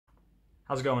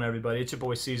How's it going, everybody? It's your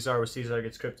boy C-Zar with C-Zar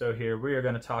Gets Crypto here. We are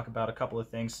going to talk about a couple of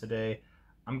things today.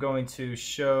 I'm going to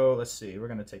show, let's see, we're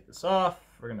going to take this off.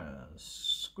 We're going to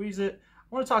squeeze it.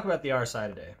 I want to talk about the RSI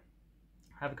today.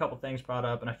 I have a couple things brought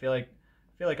up, and I feel like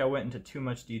I went into too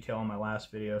much detail in my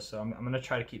last video, so I'm going to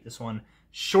try to keep this one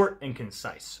short and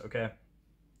concise, okay?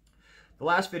 The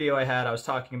last video I had, I was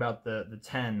talking about the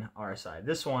 10 RSI.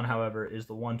 This one, however, is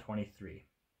the 123.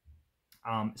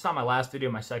 It's not my last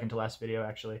video, my second to last video,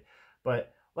 actually.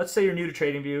 But let's say you're new to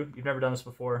TradingView, you've never done this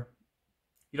before,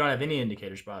 you don't have any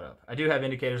indicators brought up. I do have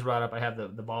indicators brought up, I have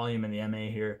the volume and the MA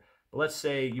here, but let's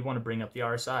say you want to bring up the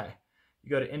RSI.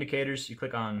 You go to indicators, you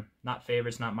click on not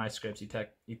favorites, not my scripts,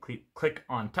 you click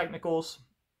on technicals,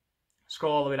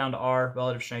 scroll all the way down to R,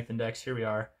 relative strength index, here we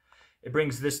are. It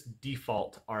brings this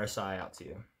default RSI out to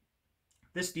you.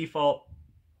 This default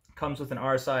comes with an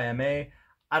RSI MA.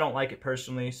 I don't like it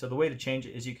personally, so the way to change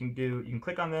it is you can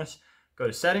click on this, go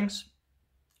to settings,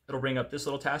 it'll bring up this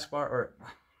little taskbar or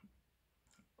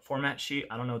format sheet,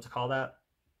 I don't know what to call that,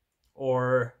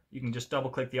 or you can just double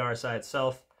click the RSI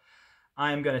itself.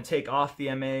 I am going to take off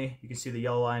the MA, you can see the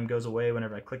yellow line goes away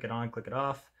whenever I click it on, click it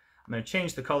off. I'm going to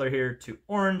change the color here to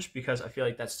orange because I feel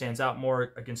like that stands out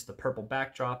more against the purple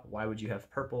backdrop. Why would you have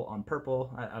purple on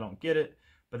purple? I don't get it,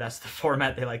 but that's the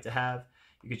format they like to have.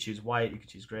 You could choose white, you could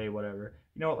choose gray, whatever.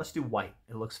 You know what, let's do white,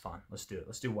 it looks fun, let's do it.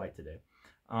 Let's do white today.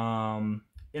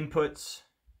 Inputs,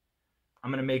 I'm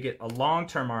going to make it a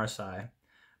long-term RSI.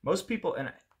 Most people,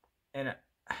 and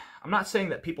I'm not saying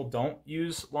that people don't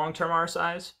use long-term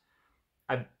RSIs.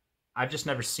 I've just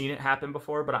never seen it happen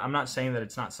before, but I'm not saying that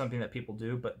it's not something that people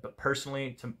do, but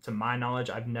personally, to my knowledge,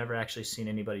 I've never actually seen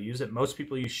anybody use it. Most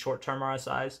people use short-term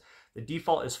RSIs. The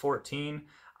default is 14.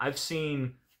 I've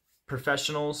seen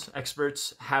professionals,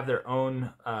 experts have their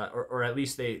own, or at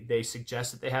least they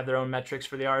suggest that they have their own metrics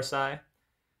for the RSI.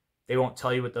 They won't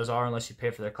tell you what those are unless you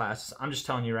pay for their classes. I'm just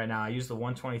telling you right now, I use the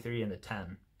 123 and the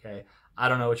 10, okay? I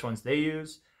don't know which ones they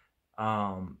use,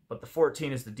 but the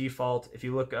 14 is the default. If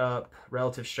you look up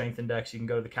relative strength index, you can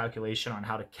go to the calculation on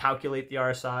how to calculate the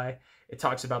RSI. It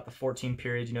talks about the 14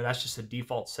 periods. You know, that's just a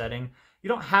default setting. You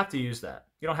don't have to use that.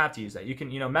 You don't have to use that. You can,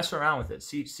 you know, mess around with it.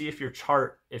 See if your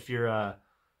chart, if your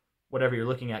whatever you're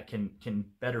looking at can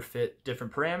better fit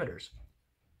different parameters.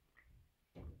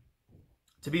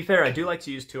 To be fair, I do like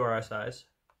to use two RSIs.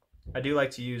 I do like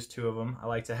to use two of them. I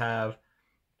like to have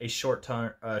a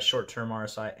short-term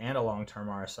RSI and a long-term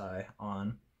RSI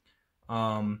on.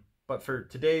 But for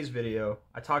today's video,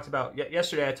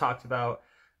 yesterday I talked about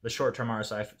the short-term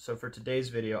RSI. So for today's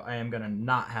video, I am going to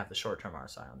not have the short-term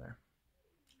RSI on there.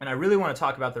 And I really want to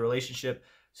talk about the relationship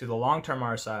to the long-term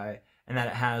RSI and that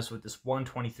it has with this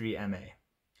 123 MA.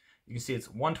 You can see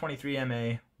it's 123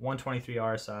 MA, 123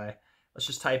 RSI. Let's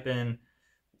just type in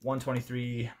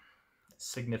 123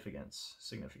 significance.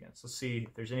 Let's see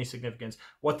if there's any significance.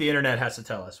 What the internet has to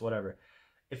tell us, whatever.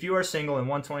 If you are single and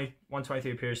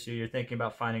 123 appears to you, you're thinking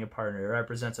about finding a partner. It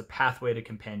represents a pathway to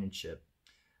companionship.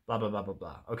 Blah, blah, blah, blah,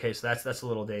 blah. Okay, so that's a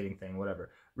little dating thing, whatever.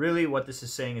 Really, what this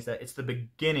is saying is that it's the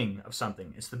beginning of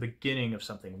something. It's the beginning of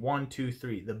something. 1, 2,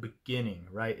 3, the beginning,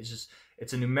 right?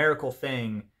 It's a numerical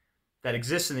thing that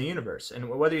exists in the universe. And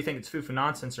whether you think it's foo-foo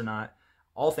nonsense or not,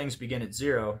 all things begin at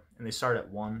 0 and they start at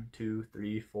 1, 2,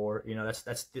 3, 4. You know,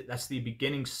 that's the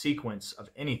beginning sequence of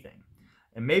anything.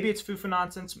 And maybe it's foo-foo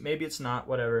nonsense, maybe it's not,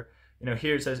 whatever. You know,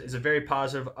 here it says it's a very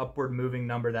positive, upward moving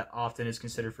number that often is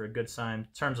considered for a good sign. In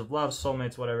terms of love,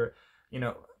 soulmates, whatever. You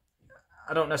know,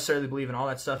 I don't necessarily believe in all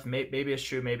that stuff. Maybe it's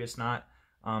true, maybe it's not.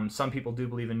 Some people do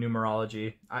believe in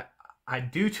numerology. I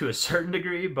do to a certain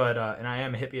degree, but and I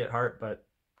am a hippie at heart, but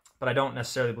I don't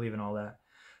necessarily believe in all that.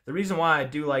 The reason why I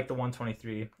do like the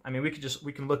 123, I mean, we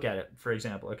can look at it, for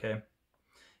example, okay?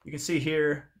 You can see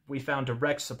here, we found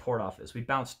direct support off this. We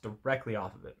bounced directly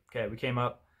off of it, okay? We came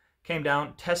up, came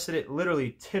down, tested it,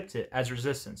 literally tipped it as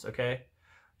resistance, okay?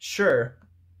 Sure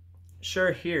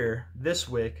here, this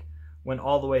wick went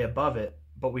all the way above it,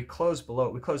 but we closed below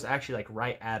it. We closed actually like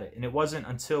right at it, and it wasn't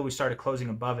until we started closing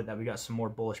above it that we got some more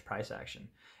bullish price action.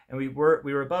 And we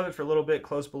were above it for a little bit,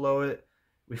 closed below it.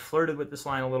 We flirted with this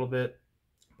line a little bit.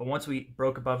 But once we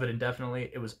broke above it indefinitely,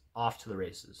 it was off to the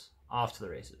races,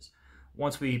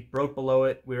 Once we broke below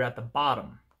it, we were at the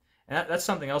bottom. And that's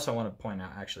something else I want to point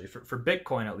out, actually. For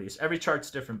Bitcoin, at least. Every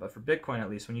chart's different, but for Bitcoin, at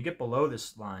least, when you get below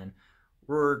this line,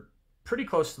 we're pretty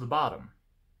close to the bottom.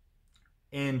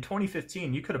 In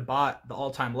 2015, you could have bought the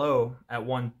all-time low at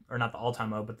not the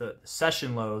all-time low, but the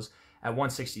session lows at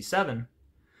 167.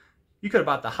 You could have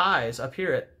bought the highs up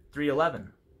here at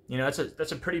 311. You know,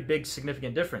 that's a pretty big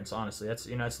significant difference, honestly. That's,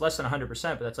 you know, it's less than 100%,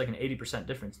 but that's like an 80%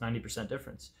 difference, 90%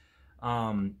 difference.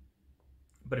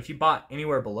 But if you bought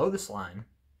anywhere below this line,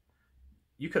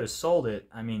 you could have sold it.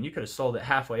 I mean, you could have sold it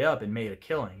halfway up and made a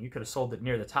killing. You could have sold it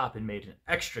near the top and made an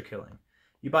extra killing.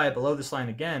 You buy it below this line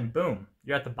again, boom,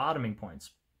 you're at the bottoming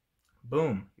points.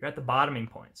 Boom, you're at the bottoming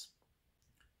points.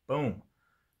 Boom,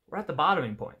 we're at the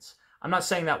bottoming points. I'm not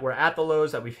saying that we're at the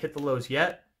lows, that we've hit the lows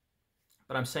yet,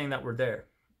 but I'm saying that we're there.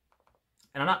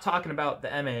 And I'm not talking about the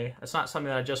MA. That's not something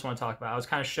that I just want to talk about. I was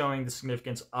kind of showing the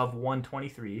significance of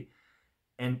 123.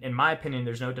 And in my opinion,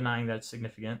 there's no denying that it's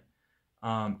significant.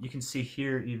 You can see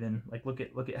here even, like, look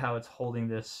at how it's holding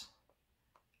this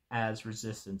as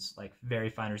resistance, like very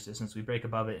fine resistance. We break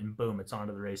above it and boom, it's on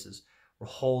to the races. We're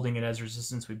holding it as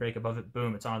resistance. We break above it,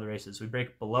 boom, it's on to the races. We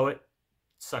break below it,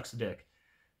 sucks a dick.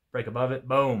 Break above it,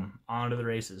 boom, on to the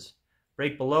races.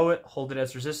 Break below it, hold it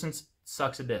as resistance,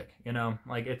 sucks a dick. You know,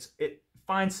 like it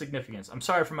finds significance. I'm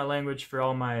sorry for my language, for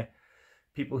all my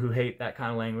people who hate that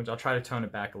kind of language. I'll try to tone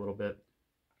it back a little bit.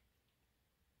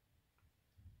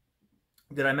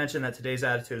 Did I mention that today's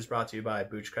attitude is brought to you by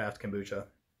Boochcraft Kombucha?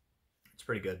 It's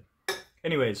pretty good.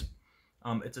 Anyways,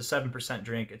 it's a 7%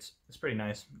 drink. It's pretty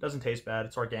nice. It doesn't taste bad.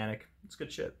 It's organic. It's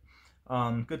good shit.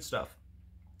 Good stuff.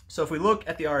 So if we look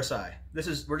at the RSI,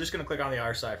 we're just going to click on the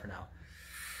RSI for now.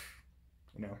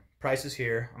 You know, price is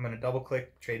here. I'm going to double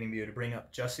click TradingView to bring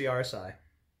up just the RSI.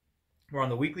 We're on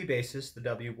the weekly basis, the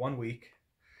W, 1 week.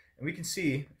 And we can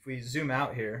see, if we zoom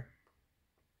out here,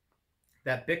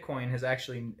 that Bitcoin has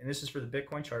actually, and this is for the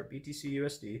Bitcoin chart,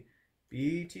 BTC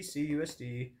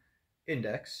USD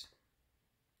index.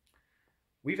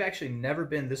 We've actually never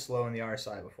been this low in the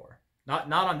RSI before.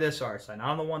 Not on this RSI, not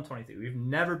on the 123. We've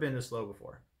never been this low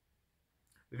before.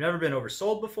 We've never been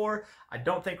oversold before. I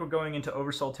don't think we're going into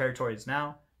oversold territories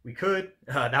now. We could.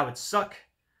 That would suck.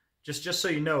 Just so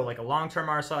you know, like a long-term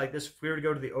RSI like this, if we were to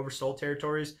go to the oversold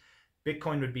territories,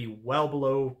 Bitcoin would be well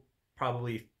below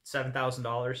probably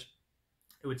 $7,000.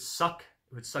 It would suck.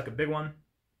 It would suck a big one.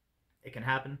 It can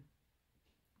happen.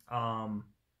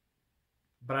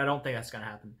 But I don't think that's going to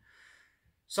happen.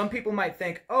 Some people might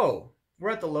think, oh,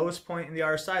 we're at the lowest point in the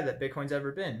RSI that Bitcoin's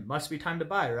ever been. Must be time to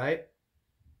buy, right?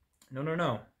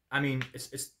 No. I mean,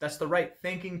 that's the right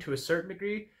thinking to a certain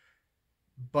degree.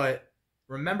 But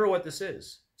remember what this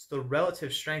is. It's the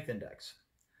relative strength index.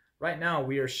 Right now,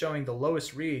 we are showing the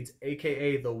lowest reads,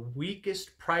 aka the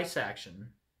weakest price action,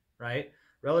 right?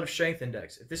 Relative strength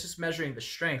index. If this is measuring the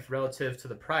strength relative to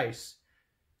the price,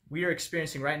 we are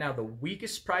experiencing right now the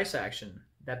weakest price action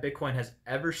that Bitcoin has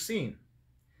ever seen.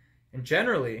 And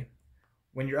generally,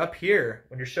 when you're up here,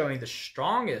 when you're showing the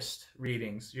strongest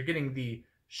readings, you're getting the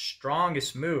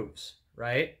strongest moves,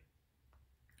 right?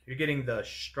 You're getting the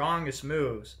strongest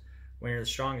moves when you're the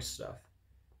strongest stuff.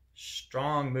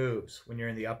 Strong moves when you're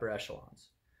in the upper echelons.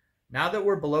 Now that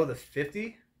we're below the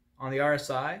 50 on the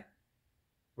RSI,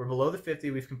 we're below the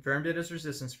 50. We've confirmed it as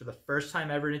resistance for the first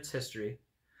time ever in its history.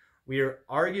 We are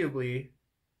arguably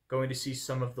going to see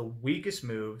some of the weakest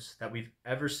moves that we've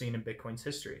ever seen in Bitcoin's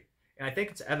history. And I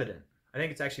think it's evident. I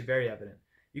think it's actually very evident.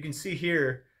 You can see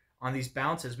here on these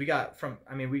bounces, we got from,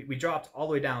 I mean, we dropped all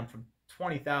the way down from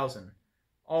 20,000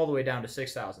 all the way down to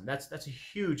 6,000. That's a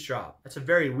huge drop. That's a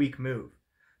very weak move.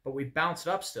 But we bounced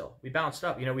up still. We bounced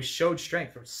up. You know, we showed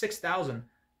strength from 6,000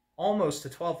 almost to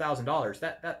 $12,000.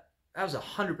 That was a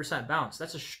 100% bounce.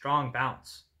 That's a strong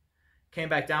bounce. Came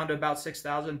back down to about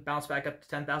 6,000, bounced back up to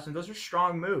 10,000. Those are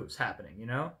strong moves happening, you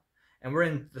know? And we're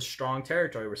in the strong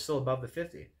territory. We're still above the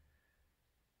 50.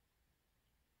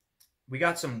 We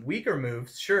got some weaker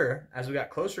moves, sure, as we got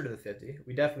closer to the 50.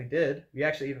 We definitely did. We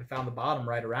actually even found the bottom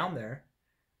right around there.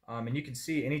 And you can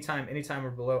see anytime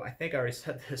we're below, I think I already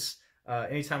said this,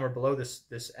 anytime we're below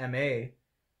this MA,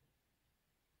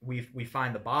 we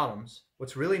find the bottoms.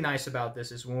 What's really nice about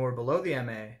this is when we're below the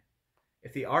MA,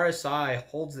 if the RSI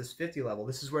holds this 50 level,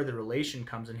 this is where the relation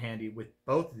comes in handy with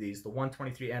both of these, the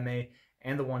 123 MA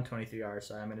and the 123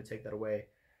 RSI. I'm going to take that away.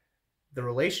 The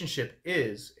relationship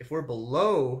is, if we're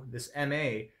below this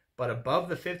MA but above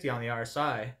the 50 on the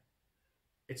RSI,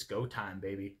 it's go time,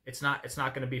 baby. It's not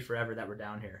going to be forever that we're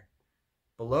down here.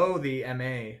 Below the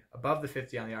MA, above the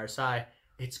 50 on the RSI,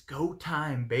 it's go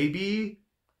time, baby.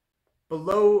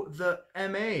 Below the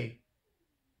MA,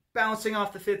 bouncing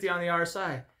off the 50 on the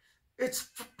RSI, it's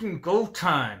fucking go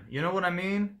time. You know what I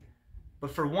mean?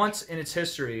 But for once in its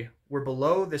history, we're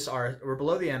below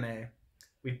the MA.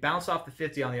 We've bounced off the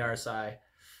 50 on the RSI.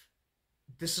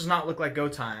 This does not look like go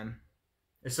time.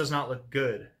 This does not look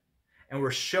good. And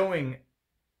we're showing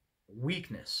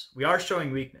weakness. We are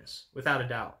showing weakness, without a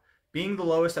doubt. Being the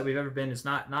lowest that we've ever been is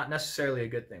not necessarily a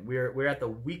good thing. We're at the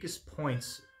weakest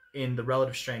points in the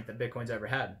relative strength that Bitcoin's ever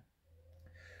had.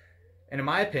 And in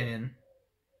my opinion,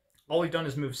 all we've done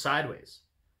is move sideways.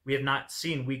 We have not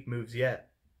seen weak moves yet.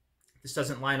 This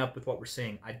doesn't line up with what we're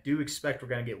seeing. I do expect we're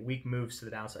going to get weak moves to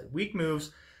the downside. Weak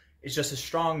moves is just a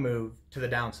strong move to the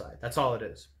downside. That's all it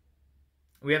is.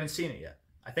 We haven't seen it yet.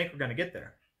 I think we're going to get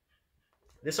there.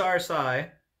 This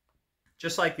RSI,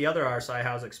 just like the other RSI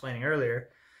I was explaining earlier,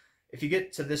 if you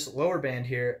get to this lower band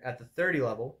here at the 30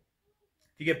 level,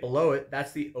 if you get below it,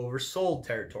 that's the oversold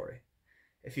territory.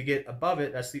 If you get above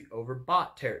it, that's the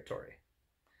overbought territory.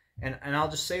 And I'll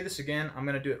just say this again. I'm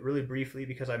going to do it really briefly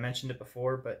because I mentioned it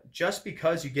before. But just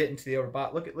because you get into the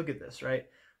overbought, look at this, right?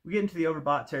 We get into the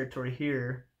overbought territory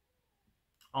here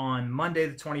on Monday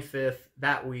the 25th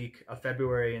that week of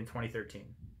February in 2013.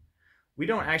 We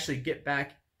don't actually get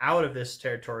back out of this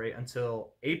territory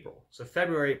until April. So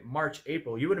February, March,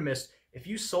 April. You would have missed, if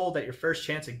you sold at your first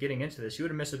chance of getting into this, you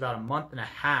would have missed about a month and a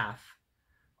half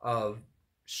of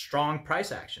strong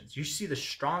price actions. You see the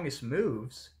strongest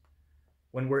moves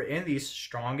when we're in these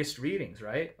strongest readings,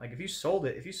 right? Like if you sold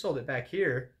it back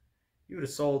here, you would have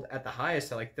sold at the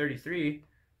highest at like 33.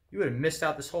 You would have missed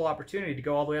out this whole opportunity to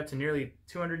go all the way up to nearly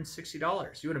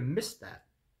 $260. You would have missed that,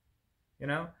 you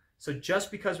know? So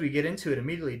just because we get into it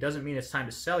immediately doesn't mean it's time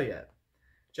to sell yet.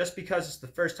 Just because it's the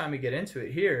first time we get into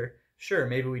it here, sure,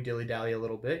 maybe we dilly-dally a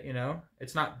little bit, you know?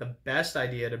 It's not the best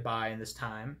idea to buy in this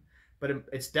time, but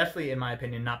it's definitely, in my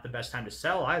opinion, not the best time to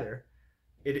sell either.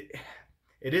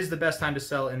 It is the best time to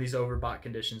sell in these overbought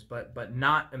conditions, but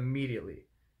not immediately.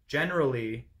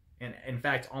 Generally, and in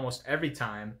fact, almost every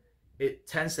time, it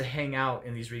tends to hang out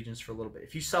in these regions for a little bit.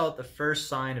 If you sell at the first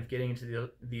sign of getting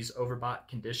into these overbought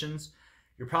conditions,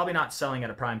 you're probably not selling at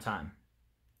a prime time,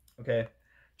 okay?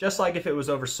 Just like if it was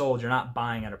oversold, you're not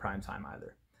buying at a prime time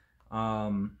either.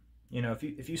 You know,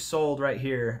 if you sold right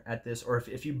here at this, or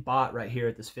if you bought right here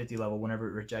at this 50 level whenever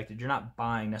it rejected, you're not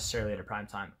buying necessarily at a prime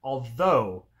time.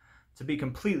 Although, to be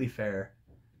completely fair,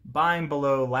 buying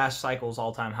below last cycle's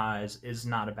all-time highs is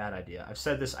not a bad idea. I've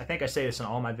said this, I think I say this in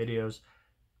all my videos.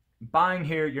 Buying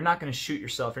here, you're not going to shoot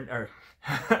yourself, or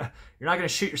you're not going to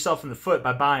shoot yourself in the foot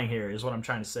by buying here, is what I'm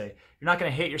trying to say. You're not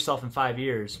going to hate yourself in 5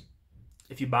 years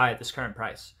if you buy at this current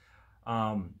price.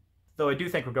 Though I do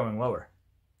think we're going lower.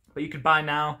 But you could buy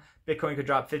now. Bitcoin could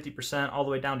drop 50% all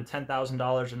the way down to $10,000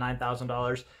 or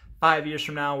 $9,000. 5 years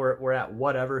from now, we're at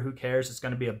whatever. Who cares? It's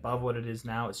going to be above what it is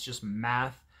now. It's just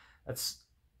math. It's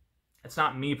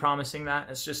not me promising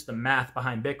that. It's just the math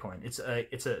behind Bitcoin. It's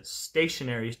a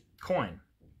stationary coin.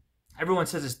 Everyone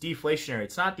says it's deflationary.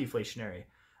 It's not deflationary.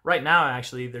 Right now,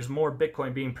 actually, there's more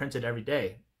Bitcoin being printed every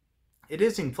day. It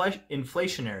is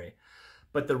inflationary,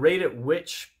 but the rate at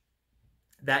which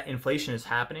that inflation is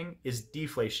happening is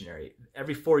deflationary.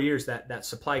 Every 4 years, that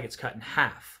supply gets cut in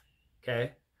half.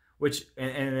 Okay, which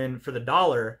and then for the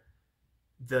dollar,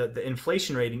 the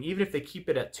inflation rating, even if they keep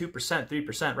it at 2%,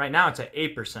 3%, right now it's at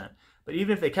 8%. But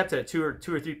even if they kept it at 2 or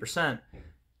 3%,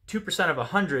 2% of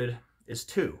 100 is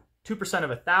 2. 2% of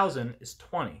 1,000 is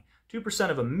 20. 2%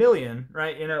 of a million,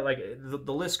 right? You know, like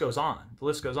the list goes on. The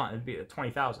list goes on. It'd be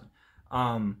 20,000.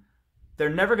 They're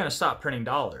never going to stop printing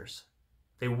dollars.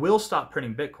 They will stop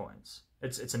printing Bitcoins.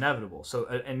 It's inevitable. So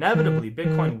inevitably,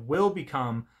 Bitcoin will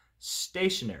become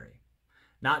stationary.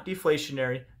 Not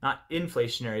deflationary, not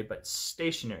inflationary, but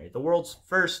stationary. The world's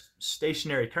first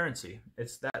stationary currency.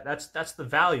 That's the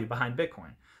value behind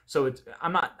Bitcoin. So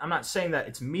I'm not saying that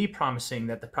it's me promising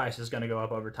that the price is going to go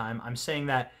up over time. I'm saying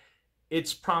that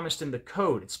it's promised in the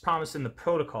code. It's promised in the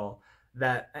protocol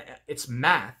that it's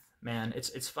math, man.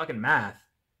 It's fucking math.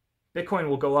 Bitcoin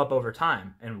will go up over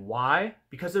time. And why?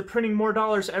 Because they're printing more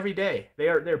dollars every day.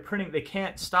 They're printing. They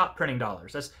can't stop printing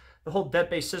dollars. That's the whole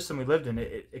debt-based system we lived in.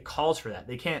 It calls for that.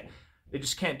 They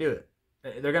just can't do it.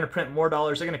 They're going to print more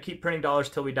dollars. They're going to keep printing dollars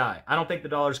till we die. I don't think the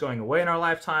dollar's going away in our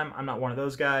lifetime. I'm not one of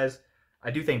those guys. I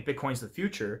do think Bitcoin's the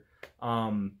future.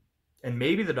 And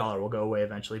maybe the dollar will go away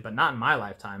eventually, but not in my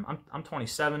lifetime. I'm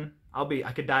 27.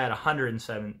 I could die at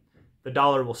 107. The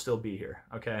dollar will still be here.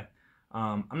 Okay.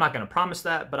 I'm not going to promise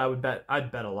that, but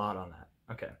I'd bet a lot on that.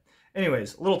 Okay.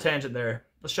 Anyways, a little tangent there.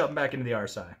 Let's jump back into the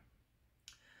RSI.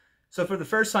 So for the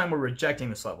first time, we're rejecting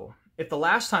this level. If the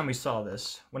last time we saw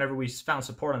this, whenever we found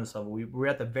support on this level, we were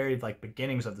at the very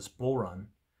beginnings of this bull run.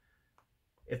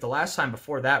 If the last time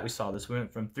before that we saw this, we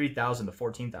went from 3,000 to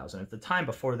 14,000. If the time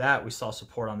before that we saw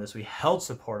support on this, we held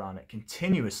support on it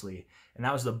continuously, and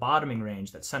that was the bottoming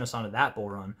range that sent us onto that bull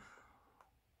run.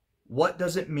 What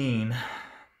does it mean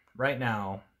right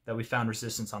now that we found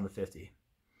resistance on the 50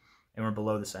 and we're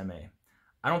below this MA?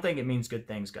 I don't think it means good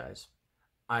things, guys.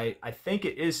 I think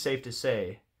it is safe to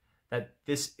say that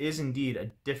this is indeed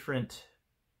a different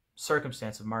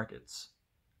circumstance of markets,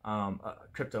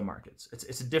 crypto markets.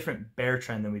 It's a different bear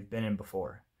trend than we've been in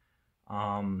before.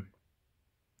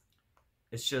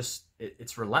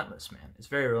 it's relentless, man. It's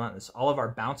very relentless. All of our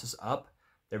bounces up,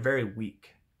 they're very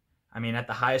weak. I mean, at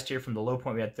the highest here from the low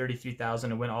point, we had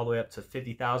 33,000 and went all the way up to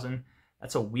 50,000.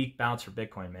 That's a weak bounce for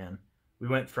Bitcoin, man. We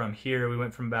went from here, we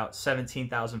went from about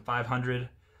 17,500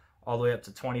 all the way up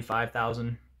to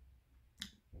 25,000.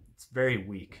 It's very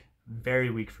weak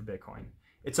for Bitcoin.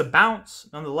 It's a bounce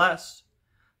nonetheless,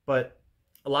 but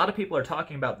a lot of people are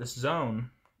talking about this zone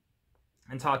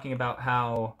and talking about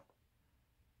how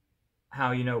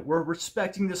you know, we're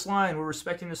respecting this line,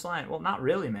 Well, not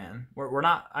really, man. We're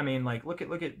not. I mean, like, look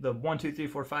at the 1 2 3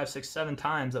 4 5 6 7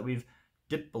 times that we've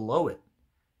dipped below it.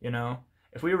 You know,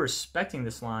 if we were respecting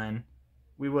this line,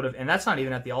 we would have, and that's not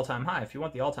even at the all-time high. If you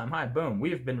want the all-time high, boom, we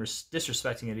have been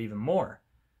disrespecting it even more.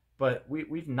 But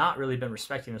we've not really been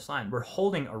respecting this line. We're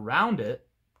holding around it,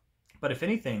 but if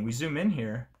anything, we zoom in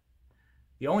here,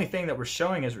 the only thing that we're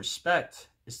showing as respect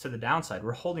is to the downside.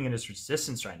 We're holding it as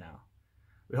resistance right now.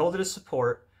 We hold it as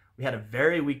support. We had a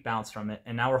very weak bounce from it,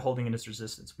 and now we're holding it as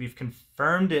resistance. We've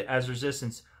confirmed it as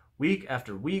resistance week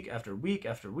after week after week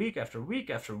after week after week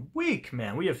after week.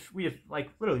 Man, we have like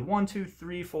literally 1 2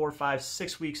 3 4 5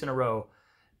 6 weeks in a row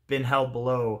been held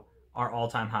below our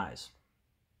all-time highs.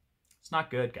 It's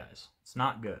not good, guys. It's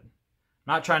not good.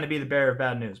 I'm not trying to be the bearer of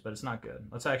bad news, but it's not good.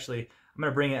 Let's actually, I'm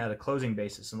going to bring it at a closing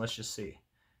basis, and let's just see.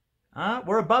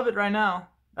 We're above it right now.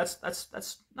 That's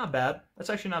not bad. That's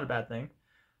actually not a bad thing.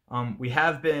 We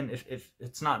have been, if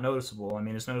it's not noticeable, I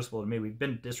mean, it's noticeable to me, we've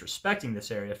been disrespecting this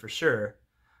area for sure.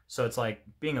 So it's like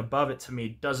being above it to me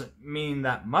doesn't mean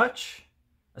that much,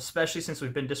 especially since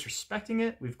we've been disrespecting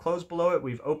it. We've closed below it.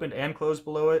 We've opened and closed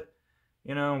below it.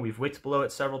 You know, we've wicked below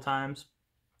it several times.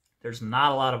 There's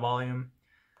not a lot of volume.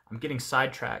 I'm getting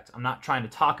sidetracked. I'm not trying to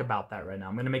talk about that right now.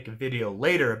 I'm going to make a video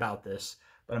later about this,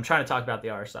 but I'm trying to talk about the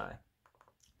RSI.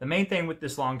 The main thing with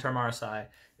this long-term RSI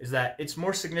is that it's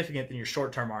more significant than your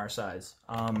short-term RSIs.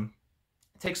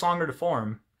 It takes longer to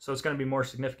form, so it's going to be more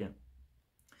significant.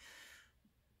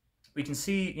 We can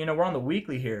see, you know, we're on the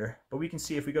weekly here, but we can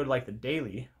see if we go to like the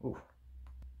daily,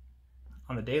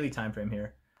 on the daily time frame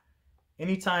here,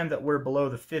 anytime that we're below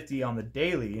the 50 on the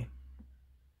daily,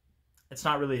 it's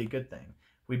not really a good thing.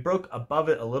 We broke above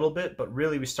it a little bit, but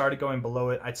really we started going below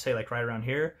it, I'd say like right around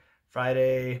here,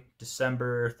 Friday,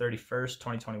 December 31st,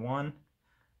 2021.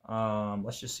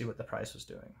 Let's just see what the price was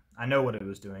doing. I know what it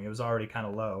was doing. It was already kind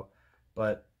of low,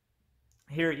 but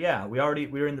here, yeah, we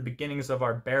were in the beginnings of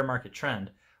our bear market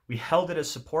trend. We held it as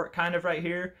support kind of right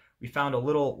here. We found a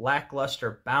little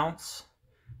lackluster bounce,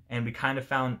 and we kind of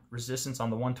found resistance on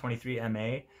the 123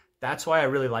 MA. That's why I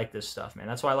really like this stuff, man.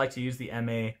 That's why I like to use the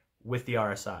MA with the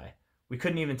RSI. We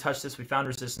couldn't even touch this. We found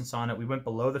resistance on it. We went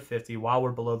below the 50 while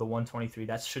we're below the 123.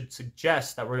 That should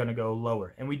suggest that we're going to go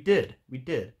lower. And we did. We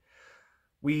did.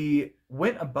 We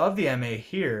went above the MA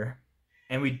here,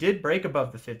 and we did break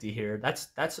above the 50 here.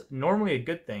 That's normally a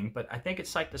good thing, but I think it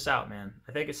psyched us out, man.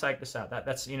 I think it psyched us out.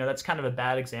 That's you know, that's kind of a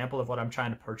bad example of what I'm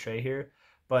trying to portray here.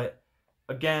 But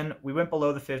again, we went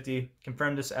below the 50,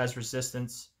 confirmed this as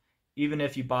resistance. Even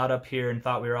if you bought up here and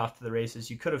thought we were off to the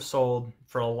races, you could have sold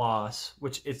for a loss,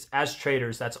 which it's, as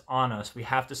traders, that's on us. We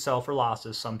have to sell for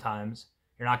losses sometimes.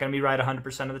 You're not going to be right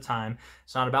 100% of the time.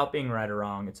 It's not about being right or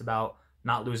wrong. It's about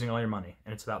not losing all your money,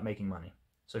 and it's about making money.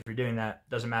 So if you're doing that, it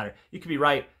doesn't matter. You could be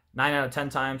right 9 out of 10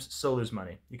 times, still lose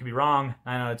money. You could be wrong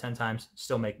 9 out of 10 times,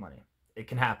 still make money. It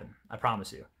can happen. I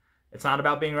promise you. It's not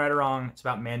about being right or wrong. It's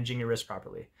about managing your risk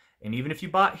properly. And even if you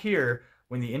bought here,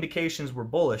 when the indications were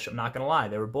bullish, I'm not going to lie,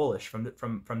 they were bullish.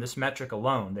 From this metric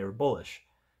alone, they were bullish.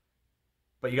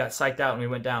 But you got psyched out and we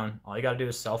went down. All you got to do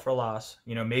is sell for a loss.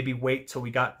 You know, maybe wait till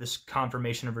we got this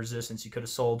confirmation of resistance. You could have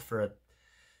sold for a,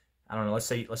 I don't know, let's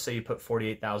say you put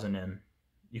 48,000 in.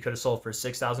 You could have sold for a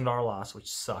 $6,000 loss,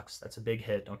 which sucks. That's a big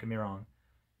hit, don't get me wrong.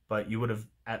 But you would have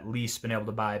at least been able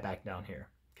to buy back down here.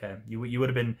 Okay, you would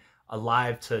have been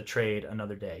alive to trade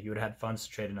another day. You would have had funds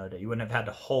to trade another day. You wouldn't have had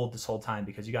to hold this whole time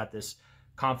because you got this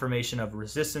confirmation of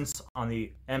resistance on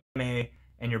the MA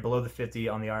and you're below the 50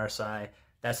 on the RSI.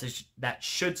 That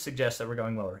should suggest that we're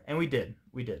going lower. And we did.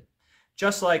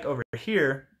 Just like over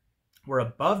here, we're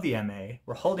above the MA.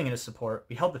 We're holding it as support.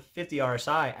 We held the 50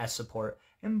 RSI as support.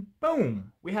 And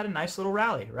boom, we had a nice little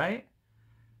rally, right?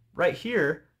 Right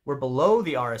here, we're below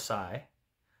the RSI,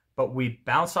 but we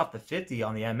bounced off the 50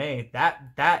 on the MA.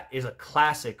 That is a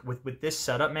classic. With this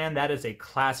setup, man, that is a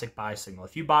classic buy signal.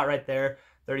 If you bought right there,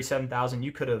 37,000,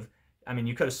 you could have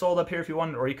sold up here if you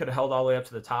wanted, or you could have held all the way up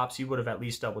to the tops. You would have at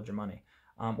least doubled your money.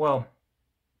 Well,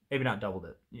 maybe not doubled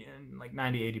it, like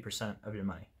 90-80% of your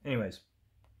money. Anyways,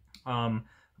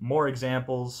 more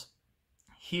examples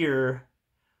here.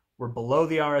 We're below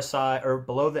the RSI, or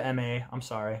below the MA, I'm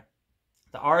sorry.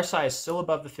 The RSI is still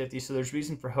above the 50, so there's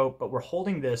reason for hope, but we're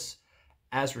holding this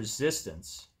as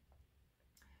resistance.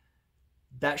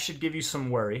 That should give you some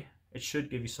worry. It should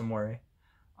give you some worry.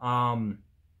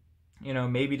 You know,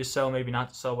 maybe to sell, maybe not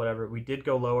to sell, whatever. We did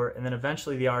go lower, and then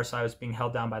eventually the RSI was being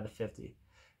held down by the 50.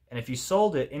 And if you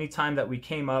sold it anytime that we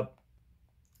came up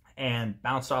and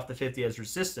bounced off the 50 as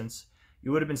resistance,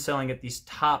 you would have been selling at these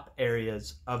top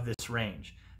areas of this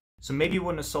range. So maybe you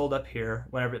wouldn't have sold up here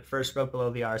whenever it first broke below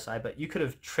the RSI, but you could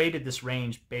have traded this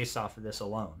range based off of this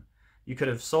alone. You could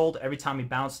have sold every time we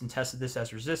bounced and tested this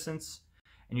as resistance,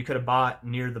 and you could have bought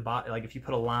near the bottom. Like if you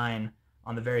put a line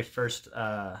on the very first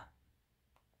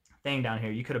thing down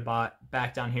here, you could have bought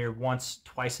back down here once,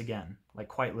 twice again, like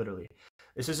quite literally.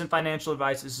 This isn't financial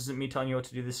advice. This isn't me telling you what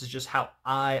to do. This is just how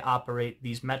I operate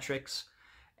these metrics.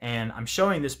 And I'm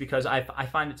showing this because I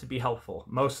find it to be helpful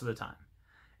most of the time.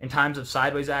 In times of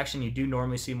sideways action, you do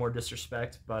normally see more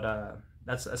disrespect, but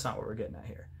that's not what we're getting at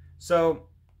here. So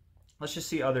let's just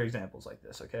see other examples like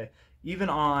this, okay? Even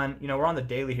on, you know, we're on the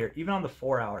daily here, even on the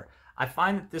 4 hour, I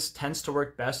find that this tends to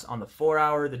work best on the 4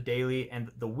 hour, the daily,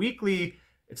 and the weekly.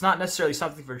 It's not necessarily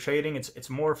something for trading. It's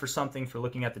more for something for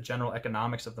looking at the general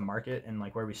economics of the market and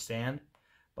like where we stand.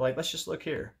 But like, let's just look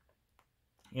here.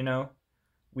 You know,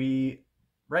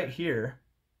 right here,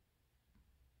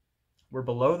 we're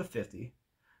below the 50,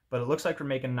 but it looks like we're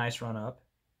making a nice run up.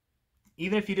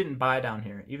 Even if you didn't buy down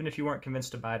here, even if you weren't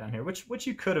convinced to buy down here, which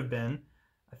you could have been,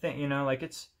 I think, you know, like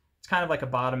it's kind of like a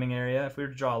bottoming area. If we were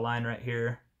to draw a line right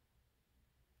here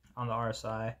on the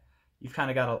RSI, you've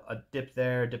kind of got a dip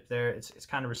there, It's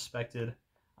kind of respected.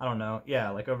 I don't know.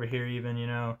 Yeah, like over here even, you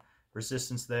know,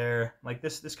 resistance there. Like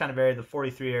this kind of area, the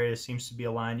 43 area seems to be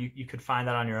aligned. You could find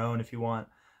that on your own if you want.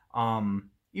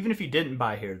 Even if you didn't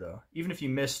buy here though, even if you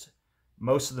missed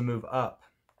most of the move up,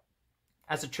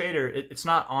 as a trader, it's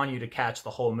not on you to catch the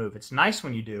whole move. It's nice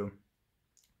when you do,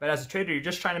 but as a trader, you're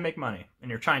just trying to make money and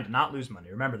you're trying to not lose money.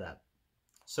 Remember that.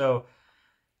 So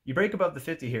you break above the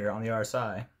 50 here on the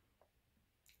RSI.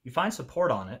 You find support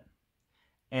on it,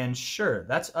 and sure,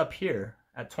 that's up here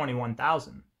at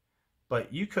 21,000,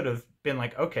 but you could have been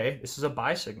like, okay, this is a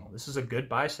buy signal. This is a good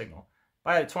buy signal.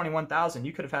 Buy it at 21,000,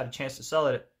 you could have had a chance to sell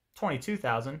it at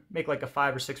 22,000, make like a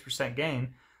 5 or 6%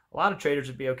 gain. A lot of traders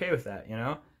would be okay with that, you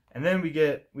know? And then we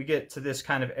get to this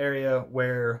kind of area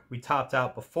where we topped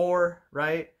out before,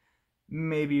 right?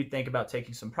 Maybe you'd think about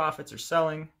taking some profits or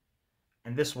selling.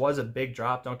 And this was a big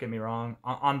drop, don't get me wrong.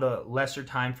 On the lesser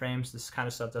time frames, this kind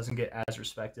of stuff doesn't get as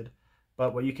respected.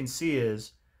 But what you can see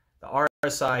is the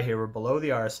RSI here, we're below the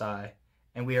RSI,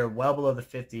 and we are well below the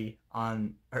 50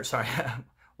 on, or sorry,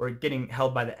 we're getting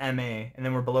held by the MA, and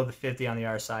then we're below the 50 on the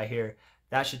RSI here.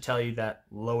 That should tell you that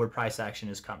lower price action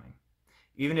is coming.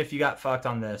 Even if you got fucked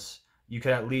on this, you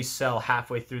could at least sell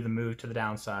halfway through the move to the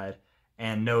downside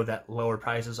and know that lower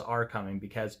prices are coming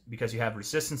because you have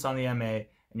resistance on the MA,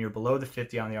 and you're below the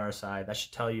 50 on the RSI. That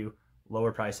should tell you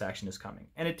lower price action is coming.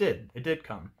 And it did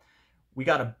come. We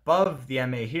got above the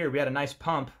MA here. We had a nice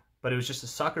pump, but it was just a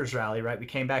sucker's rally, right? We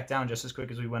came back down just as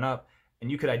quick as we went up. And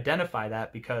you could identify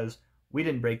that because we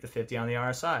didn't break the 50 on the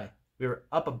RSI. We were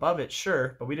up above it,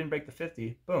 sure, but we didn't break the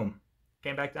 50. Boom,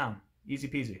 came back down. Easy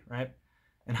peasy, right?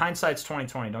 And hindsight's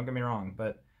 20/20, don't get me wrong,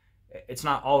 but it's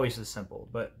not always as simple.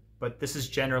 But this is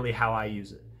generally how I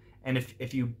use it. And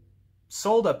if you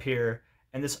sold up here,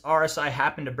 and this RSI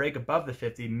happened to break above the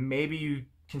 50, maybe you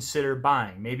consider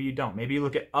buying. Maybe you don't. Maybe you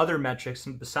look at other metrics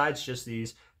besides just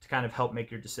these to kind of help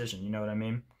make your decision. You know what I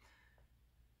mean?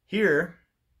 Here,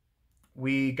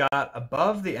 we got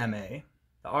above the MA.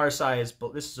 The RSI is,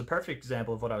 this is a perfect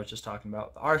example of what I was just talking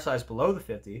about. The RSI is below the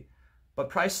 50, but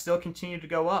price still continued to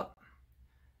go up.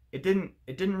 It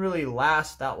didn't really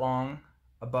last that long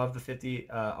above the 50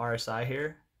 RSI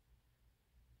here.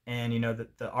 And you know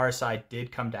that the RSI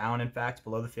did come down, in fact,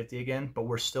 below the 50 again, but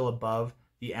we're still above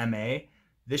the MA.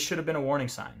 This should have been a warning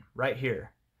sign right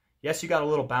here. Yes, you got a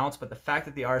little bounce, but the fact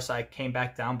that the RSI came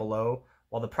back down below,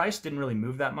 while the price didn't really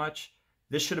move that much,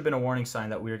 this should have been a warning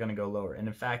sign that we were going to go lower. And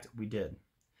in fact, we did.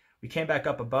 We came back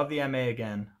up above the MA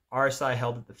again. RSI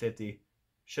held at the 50.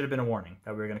 Should have been a warning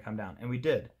that we were going to come down. And we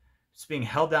did. It's being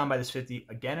held down by this 50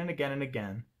 again and again and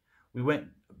again. We went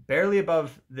barely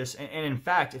above this, and in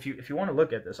fact, if you want to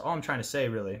look at this, all I'm trying to say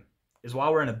really is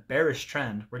while we're in a bearish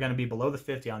trend, we're going to be below the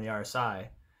 50 on the RSI,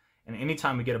 and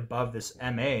anytime we get above this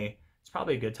MA, it's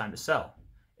probably a good time to sell.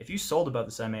 If you sold above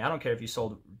this MA, I don't care if you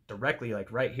sold directly like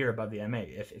right here above the MA.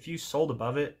 If you sold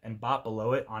above it and bought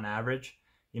below it on average,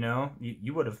 you know,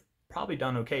 you would have probably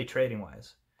done okay trading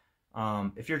wise.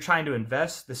 If you're trying to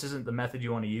invest, this isn't the method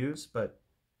you want to use, but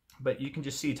you can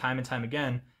just see time and time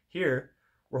again here.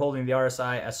 We're holding the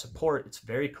RSI as support. It's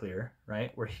very clear,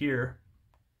 right? We're here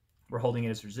we're holding it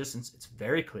as resistance. It's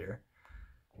very clear.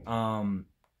 And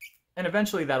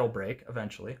eventually that'll break,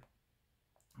 eventually.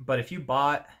 But if you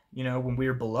bought, you know, when we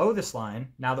were below this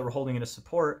line, now that we're holding it as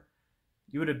support,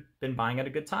 you would have been buying at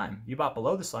a good time. You bought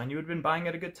below this line, you would have been buying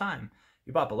at a good time.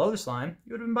 You bought below this line,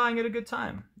 you would have been buying at a good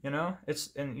time. You know,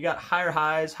 and you got higher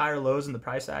highs, higher lows in the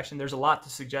price action. There's a lot to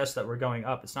suggest that we're going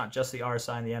up. It's not just the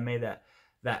RSI and the MA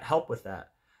that help with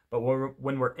that. But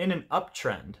when we're in an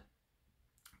uptrend,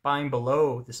 buying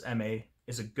below this MA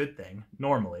is a good thing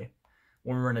normally.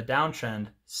 When we're in a downtrend,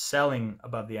 selling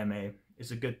above the MA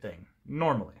is a good thing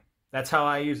normally. That's how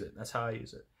I use it. That's how I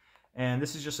use it. And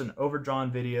this is just an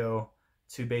overdrawn video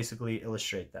to basically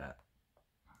illustrate that.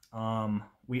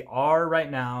 We are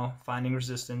right now finding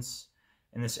resistance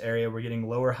in this area. We're getting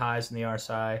lower highs in the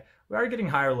RSI. We are getting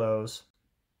higher lows,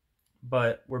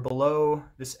 but we're below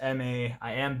this MA.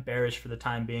 I am bearish for the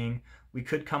time being. We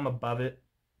could come above it,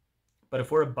 but if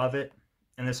we're above it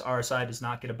and this RSI does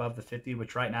not get above the 50,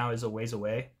 which right now is a ways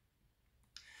away,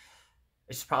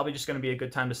 it's probably just going to be a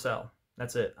good time to sell.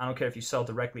 That's it. I don't care if you sell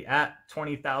directly at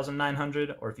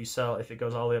 20,900 or if it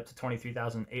goes all the way up to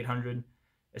 23,800.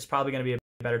 It's probably going to be a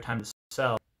better time to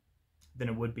sell than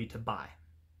it would be to buy.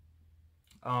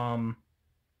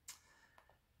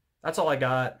 That's all I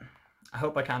got. I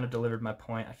hope I kind of delivered my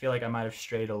point. I feel like I might have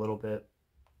strayed a little bit,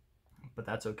 but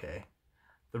that's okay.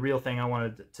 The real thing I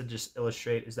wanted to just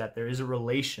illustrate is that there is a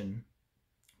relation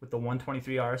with the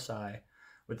 123 RSI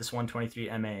with this 123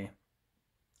 MA.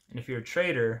 And if you're a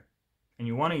trader and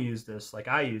you want to use this like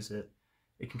I use it,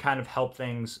 it can kind of help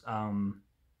things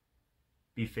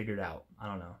be figured out. I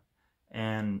don't know.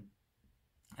 And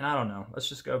I don't know. Let's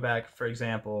just go back, for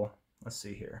example. Let's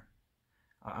see here.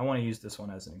 I want to use this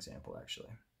one as an example, actually.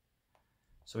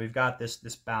 So we've got this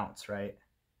bounce, right?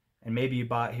 And maybe you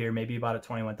bought here, maybe you bought at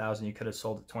 21,000, you could have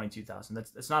sold at 22,000.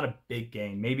 That's not a big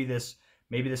gain. Maybe this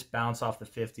bounce off the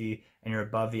 50 and you're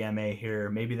above the MA here.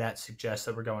 Maybe that suggests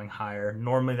that we're going higher.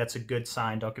 Normally that's a good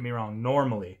sign. Don't get me wrong.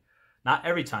 Normally, not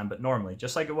every time, but normally,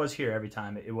 just like it was here every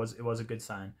time, it was a good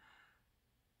sign.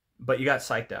 But you got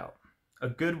psyched out. A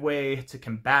good way to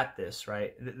combat this,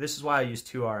 right? This is why I use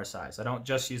two RSIs. I don't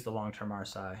just use the long-term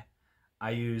RSI. I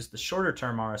use the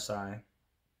shorter-term RSI.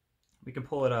 We can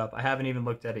pull it up. I haven't even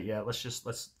looked at it yet.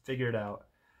 Let's figure it out.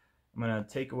 I'm going to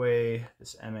take away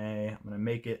this MA. I'm going to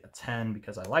make it a 10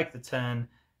 because I like the 10.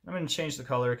 I'm going to change the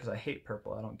color because I hate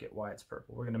purple. I don't get why it's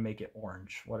purple. We're going to make it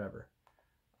orange, whatever.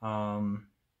 If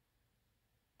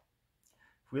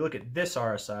we look at this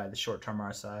RSI, the short-term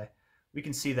RSI, we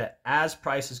can see that as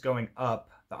price is going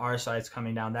up, the RSI is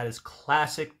coming down. That is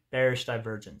classic bearish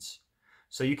divergence.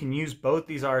 So you can use both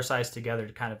these RSIs together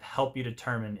to kind of help you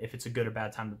determine if it's a good or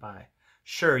bad time to buy.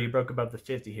 Sure, you broke above the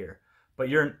 50 here, but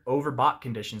you're in overbought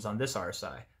conditions on this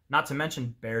RSI, not to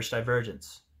mention bearish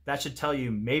divergence. That should tell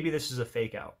you maybe this is a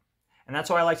fake out. And that's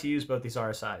why I like to use both these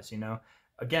RSIs, you know.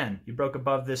 Again, you broke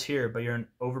above this here, but you're in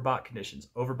overbought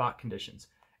conditions.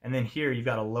 And then here you've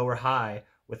got a lower high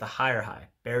with a higher high,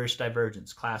 bearish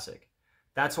divergence, classic.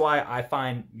 That's why I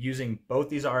find using both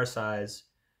these RSIs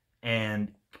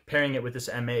and pairing it with this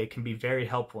MA can be very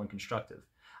helpful and constructive.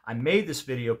 I made this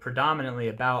video predominantly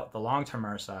about the long-term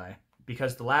RSI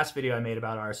because the last video I made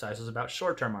about RSIs was about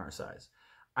short-term RSIs.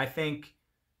 I think,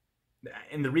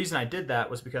 and the reason I did that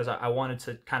was because I wanted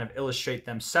to kind of illustrate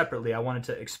them separately. I wanted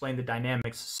to explain the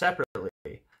dynamics separately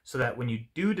so that when you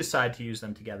do decide to use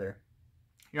them together,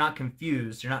 you're not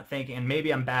confused. You're not thinking, and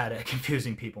maybe I'm bad at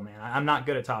confusing people, man. I'm not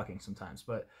good at talking sometimes,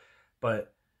 but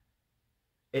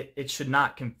it should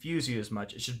not confuse you as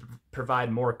much. It should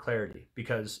provide more clarity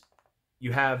because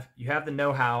you have the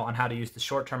know-how on how to use the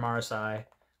short-term RSI,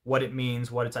 what it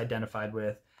means, what it's identified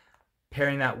with,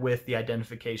 pairing that with the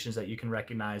identifications that you can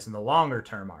recognize in the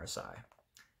longer-term RSI.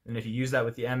 And if you use that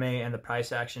with the MA and the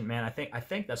price action, man, I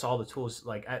think that's all the tools.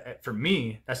 Like for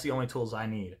me, that's the only tools I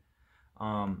need.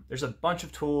 There's a bunch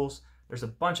of tools. There's a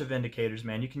bunch of indicators,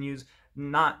 man. You can use,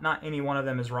 not any one of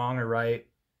them is wrong or right.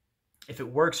 If it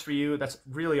works for you, that's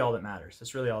really all that matters.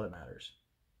 That's really all that matters.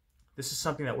 This is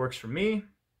something that works for me.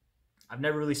 I've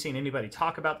never really seen anybody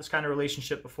talk about this kind of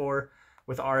relationship before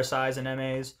with RSIs and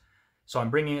MAs. So I'm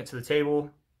bringing it to the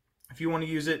table. If you want to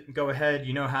use it, go ahead.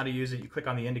 You know how to use it. You click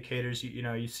on the indicators. You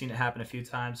know, you've seen it happen a few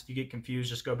times. If you get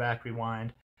confused, just go back,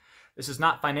 rewind. This is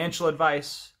not financial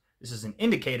advice. This is an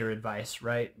indicator advice,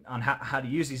 right, on how to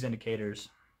use these indicators.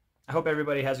 I hope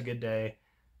everybody has a good day.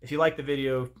 If you like the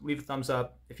video, leave a thumbs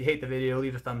up. If you hate the video,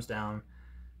 leave a thumbs down.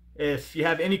 If you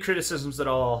have any criticisms at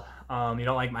all, you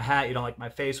don't like my hat, you don't like my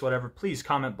face, whatever, please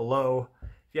comment below.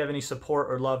 If you have any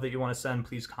support or love that you want to send,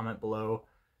 please comment below.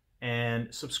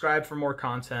 And subscribe for more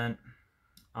content.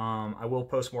 I will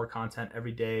post more content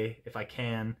every day if I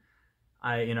can.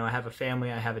 I have a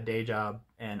family, I have a day job,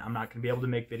 and I'm not going to be able to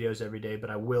make videos every day, but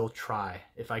I will try.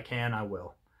 If I can, I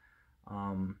will.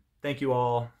 Thank you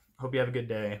all. Hope you have a good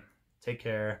day. Take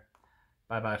care.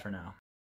 Bye-bye for now.